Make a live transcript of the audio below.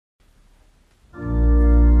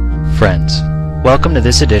Friends, welcome to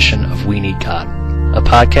this edition of We Need God, a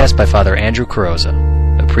podcast by Father Andrew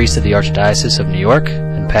Carrozza, a priest of the Archdiocese of New York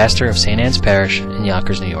and pastor of St. Anne's Parish in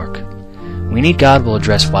Yonkers, New York. We Need God will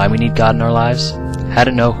address why we need God in our lives, how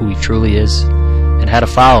to know who He truly is, and how to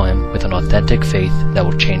follow Him with an authentic faith that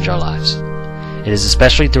will change our lives. It is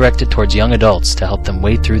especially directed towards young adults to help them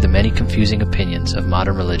wade through the many confusing opinions of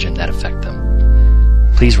modern religion that affect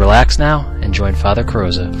them. Please relax now and join Father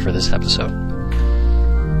Carrozza for this episode.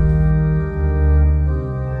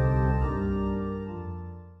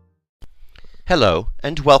 Hello,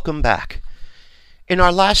 and welcome back. In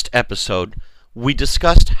our last episode, we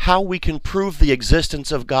discussed how we can prove the existence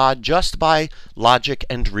of God just by logic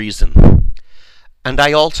and reason. And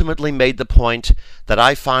I ultimately made the point that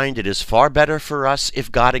I find it is far better for us if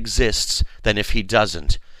God exists than if He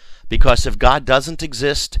doesn't. Because if God doesn't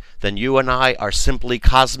exist, then you and I are simply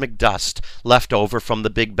cosmic dust left over from the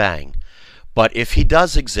Big Bang. But if He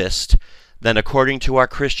does exist, then according to our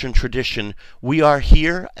Christian tradition, we are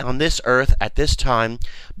here on this earth at this time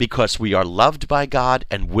because we are loved by God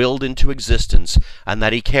and willed into existence, and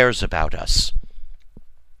that He cares about us.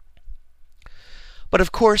 But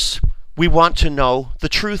of course, we want to know the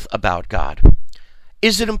truth about God.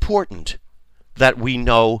 Is it important that we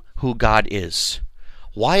know who God is?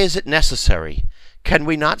 Why is it necessary? Can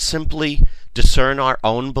we not simply discern our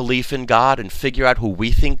own belief in God and figure out who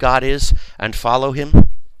we think God is and follow Him?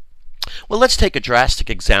 Well, let's take a drastic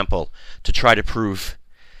example to try to prove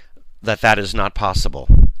that that is not possible.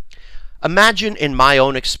 Imagine in my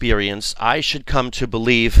own experience, I should come to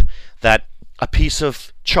believe that a piece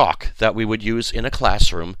of chalk that we would use in a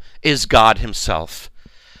classroom is God Himself.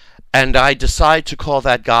 And I decide to call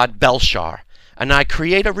that God Belshazzar. And I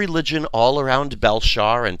create a religion all around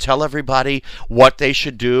Belshazzar and tell everybody what they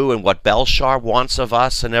should do and what Belshazzar wants of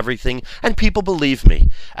us and everything. And people believe me.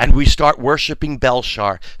 And we start worshiping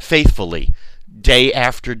Belshazzar faithfully, day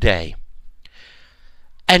after day.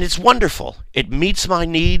 And it's wonderful. It meets my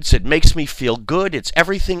needs. It makes me feel good. It's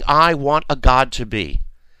everything I want a God to be.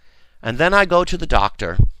 And then I go to the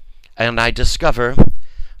doctor and I discover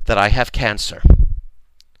that I have cancer.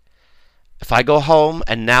 If I go home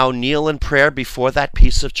and now kneel in prayer before that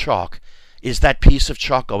piece of chalk, is that piece of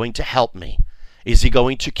chalk going to help me? Is He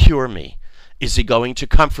going to cure me? Is He going to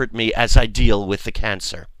comfort me as I deal with the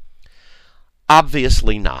cancer?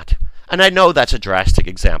 Obviously not. And I know that's a drastic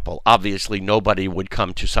example. Obviously nobody would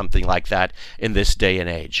come to something like that in this day and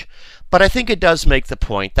age. But I think it does make the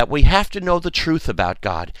point that we have to know the truth about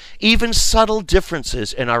God. Even subtle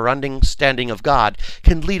differences in our understanding of God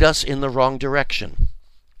can lead us in the wrong direction.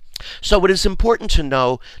 So it is important to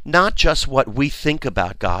know not just what we think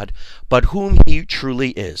about God, but whom He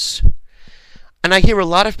truly is. And I hear a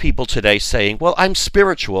lot of people today saying, well, I'm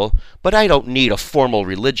spiritual, but I don't need a formal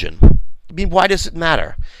religion. I mean, why does it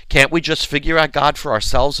matter? Can't we just figure out God for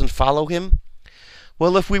ourselves and follow Him?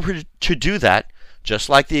 Well, if we were to do that, just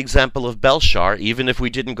like the example of Belshazzar, even if we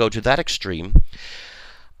didn't go to that extreme,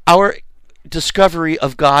 our discovery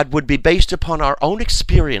of God would be based upon our own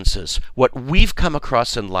experiences, what we've come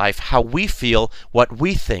across in life, how we feel, what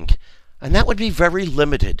we think. And that would be very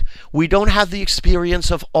limited. We don't have the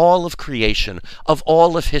experience of all of creation, of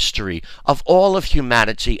all of history, of all of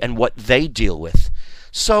humanity and what they deal with.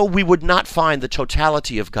 So we would not find the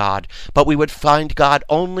totality of God, but we would find God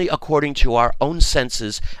only according to our own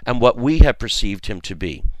senses and what we have perceived Him to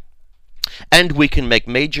be. And we can make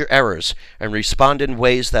major errors and respond in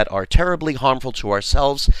ways that are terribly harmful to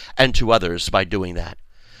ourselves and to others by doing that.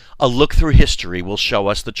 A look through history will show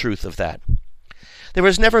us the truth of that. There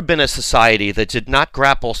has never been a society that did not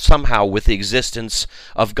grapple somehow with the existence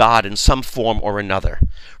of God in some form or another.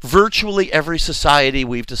 Virtually every society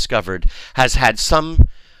we've discovered has had some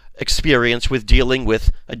experience with dealing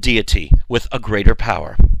with a deity, with a greater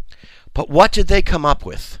power. But what did they come up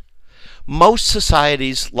with? Most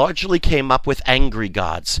societies largely came up with angry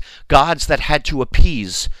gods, gods that had to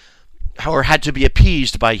appease or had to be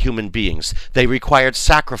appeased by human beings. They required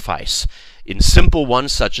sacrifice. In simple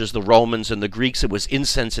ones, such as the Romans and the Greeks, it was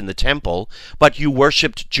incense in the temple, but you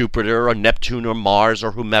worshipped Jupiter or Neptune or Mars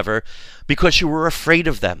or whomever because you were afraid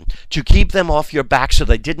of them, to keep them off your back so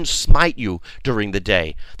they didn't smite you during the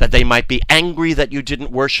day, that they might be angry that you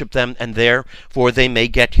didn't worship them, and therefore they may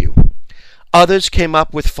get you. Others came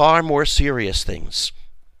up with far more serious things,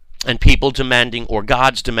 and people demanding, or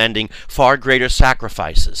gods demanding, far greater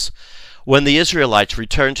sacrifices. When the Israelites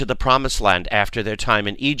returned to the Promised Land after their time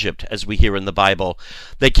in Egypt, as we hear in the Bible,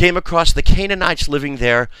 they came across the Canaanites living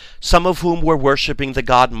there, some of whom were worshipping the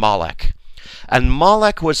god Molech. And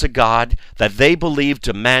Molech was a god that they believed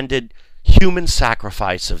demanded human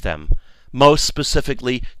sacrifice of them. most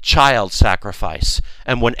specifically child sacrifice.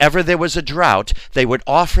 And whenever there was a drought, they would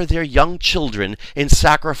offer their young children in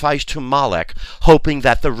sacrifice to Molech, hoping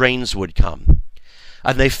that the rains would come.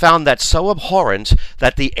 And they found that so abhorrent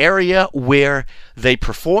that the area where they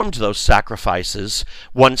performed those sacrifices,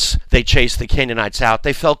 once they chased the Canaanites out,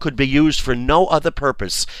 they felt could be used for no other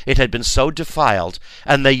purpose. It had been so defiled,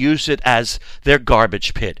 and they used it as their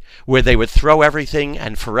garbage pit, where they would throw everything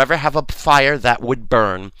and forever have a fire that would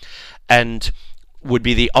burn, and would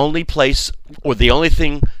be the only place or the only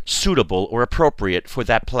thing suitable or appropriate for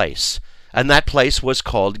that place. And that place was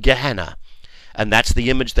called Gehenna. And that's the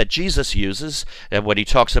image that Jesus uses when he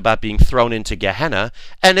talks about being thrown into Gehenna,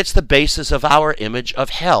 and it's the basis of our image of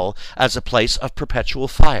hell as a place of perpetual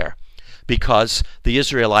fire, because the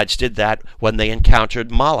Israelites did that when they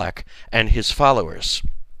encountered Molech and his followers.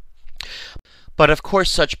 But of course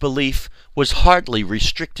such belief was hardly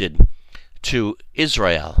restricted to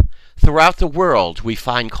Israel. Throughout the world we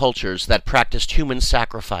find cultures that practiced human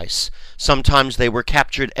sacrifice. Sometimes they were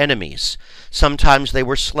captured enemies. Sometimes they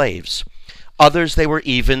were slaves. Others, they were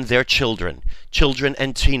even their children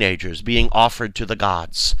and teenagers being offered to the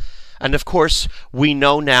gods. And of course, we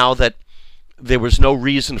know now that there was no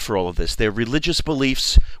reason for all of this. Their religious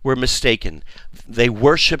beliefs were mistaken. They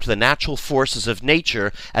worshipped the natural forces of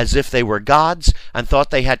nature as if they were gods and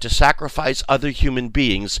thought they had to sacrifice other human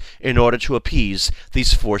beings in order to appease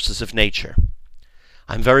these forces of nature.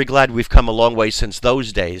 I'm very glad we've come a long way since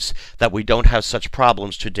those days, that we don't have such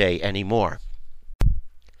problems today anymore.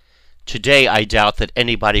 Today, I doubt that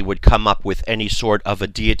anybody would come up with any sort of a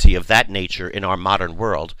deity of that nature in our modern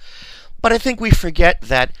world. But I think we forget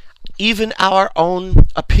that even our own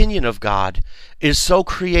opinion of God is so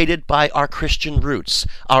created by our Christian roots,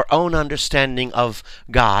 our own understanding of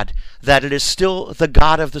God, that it is still the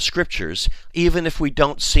God of the Scriptures, even if we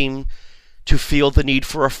don't seem to feel the need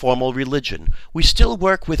for a formal religion. We still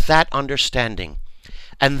work with that understanding.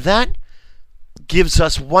 And that gives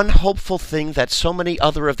us one hopeful thing that so many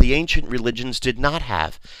other of the ancient religions did not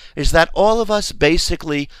have, is that all of us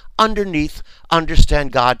basically underneath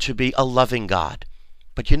understand God to be a loving God.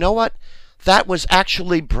 But you know what? That was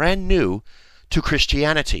actually brand new to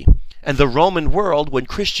Christianity. And the Roman world, when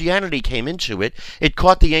Christianity came into it, it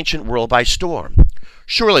caught the ancient world by storm.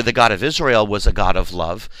 Surely the God of Israel was a God of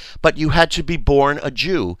love, but you had to be born a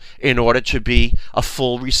Jew in order to be a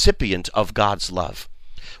full recipient of God's love.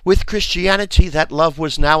 With Christianity, that love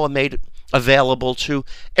was now made available to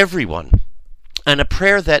everyone. And a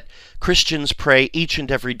prayer that Christians pray each and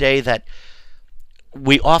every day that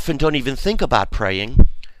we often don't even think about praying,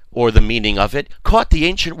 or the meaning of it, caught the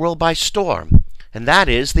ancient world by storm. And that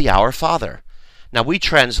is the Our Father. Now we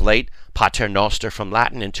translate Pater Noster from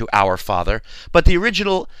Latin into Our Father, but the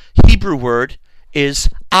original Hebrew word is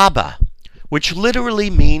Abba, which literally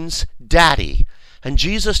means daddy. And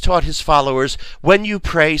Jesus taught his followers, when you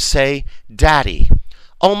pray, say, Daddy.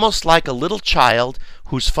 Almost like a little child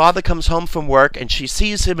whose father comes home from work and she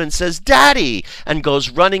sees him and says, Daddy, and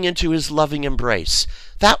goes running into his loving embrace.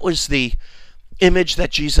 That was the image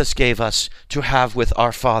that Jesus gave us to have with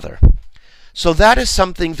our Father. So that is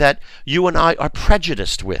something that you and I are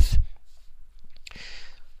prejudiced with.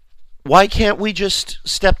 Why can't we just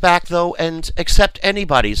step back, though, and accept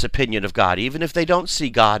anybody's opinion of God, even if they don't see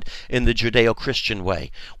God in the Judeo-Christian way?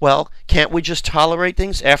 Well, can't we just tolerate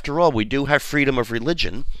things? After all, we do have freedom of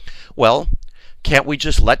religion. Well, can't we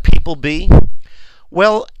just let people be?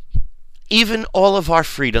 Well, even all of our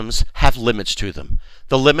freedoms have limits to them.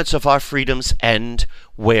 The limits of our freedoms end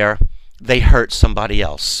where they hurt somebody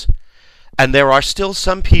else. And there are still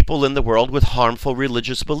some people in the world with harmful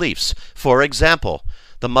religious beliefs. For example,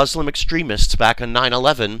 the Muslim extremists back in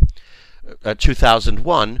 9/11,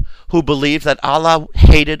 2001, who believed that Allah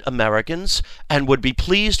hated Americans and would be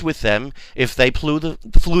pleased with them if they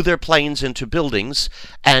flew their planes into buildings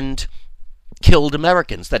and killed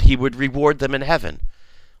Americans, that he would reward them in heaven.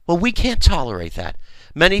 Well, we can't tolerate that.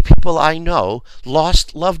 Many people I know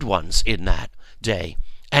lost loved ones in that day.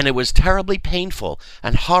 And it was terribly painful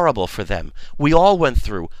and horrible for them. We all went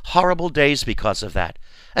through horrible days because of that.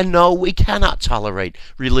 And no, we cannot tolerate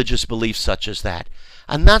religious beliefs such as that.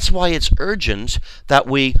 And that's why it's urgent that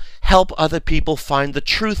we help other people find the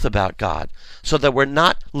truth about God, so that we're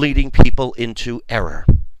not leading people into error.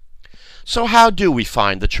 So how do we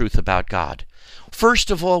find the truth about God? First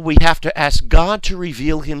of all, we have to ask God to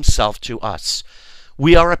reveal himself to us.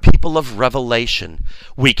 We are a people of revelation.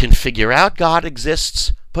 We can figure out God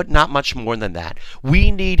exists, but not much more than that. We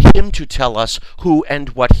need him to tell us who and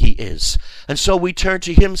what he is. And so we turn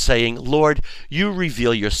to him saying, Lord, you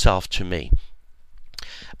reveal yourself to me.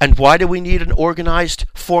 And why do we need an organized,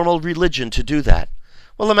 formal religion to do that?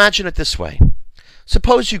 Well, imagine it this way.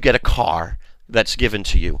 Suppose you get a car that's given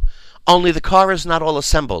to you. Only the car is not all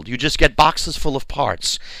assembled. You just get boxes full of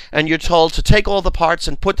parts, and you're told to take all the parts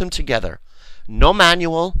and put them together. No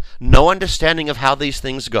manual, no understanding of how these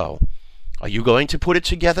things go. Are you going to put it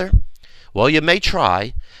together? Well, you may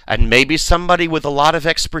try, and maybe somebody with a lot of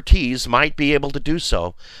expertise might be able to do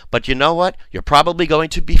so, but you know what? You're probably going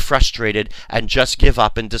to be frustrated and just give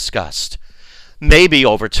up in disgust. Maybe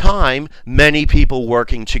over time, many people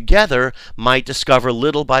working together might discover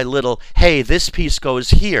little by little, hey, this piece goes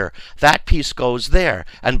here, that piece goes there,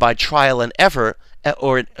 and by trial and error,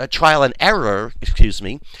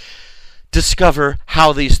 discover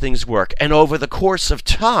how these things work. And over the course of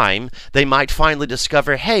time, they might finally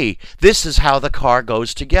discover, hey, this is how the car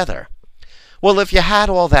goes together. Well, if you had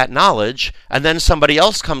all that knowledge, and then somebody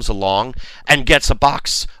else comes along and gets a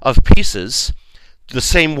box of pieces, the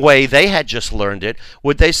same way they had just learned it,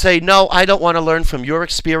 would they say, no, I don't want to learn from your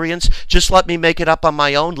experience, just let me make it up on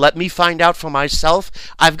my own, let me find out for myself,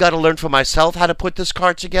 I've got to learn for myself how to put this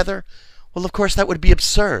car together? Well, of course, that would be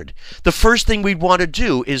absurd. The first thing we'd want to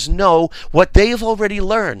do is know what they've already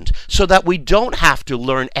learned so that we don't have to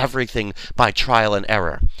learn everything by trial and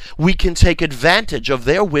error. We can take advantage of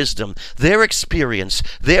their wisdom, their experience,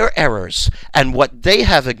 their errors, and what they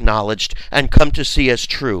have acknowledged and come to see as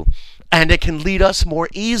true. And it can lead us more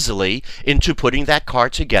easily into putting that car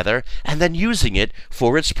together and then using it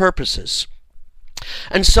for its purposes.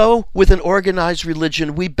 And so, with an organized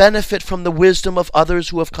religion, we benefit from the wisdom of others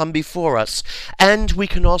who have come before us, and we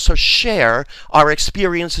can also share our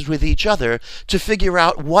experiences with each other to figure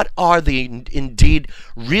out what are the indeed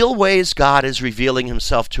real ways God is revealing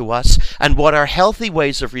himself to us, and what are healthy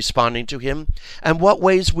ways of responding to him, and what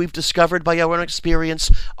ways we've discovered by our own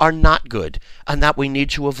experience are not good, and that we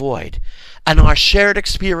need to avoid. And our shared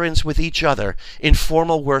experience with each other in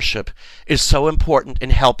formal worship is so important in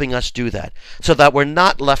helping us do that, so that we're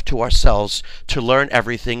not left to ourselves to learn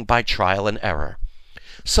everything by trial and error.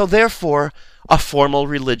 So therefore, a formal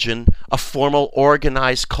religion, a formal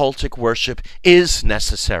organized cultic worship is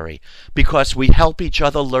necessary, because we help each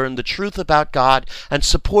other learn the truth about God and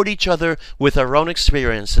support each other with our own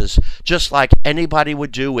experiences, just like anybody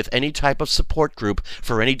would do with any type of support group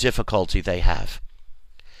for any difficulty they have.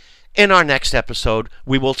 In our next episode,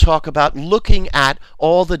 we will talk about looking at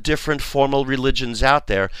all the different formal religions out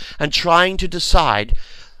there and trying to decide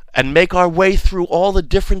and make our way through all the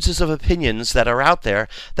differences of opinions that are out there,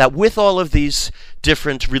 that with all of these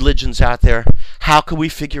different religions out there, how can we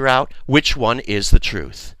figure out which one is the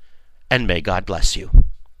truth? And may God bless you.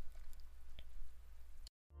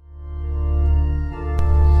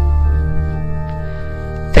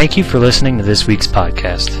 Thank you for listening to this week's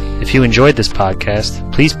podcast. If you enjoyed this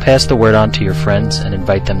podcast, please pass the word on to your friends and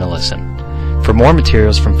invite them to listen. For more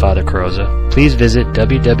materials from Father Carrozza, please visit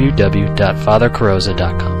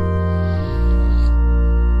www.fathercarrozza.com.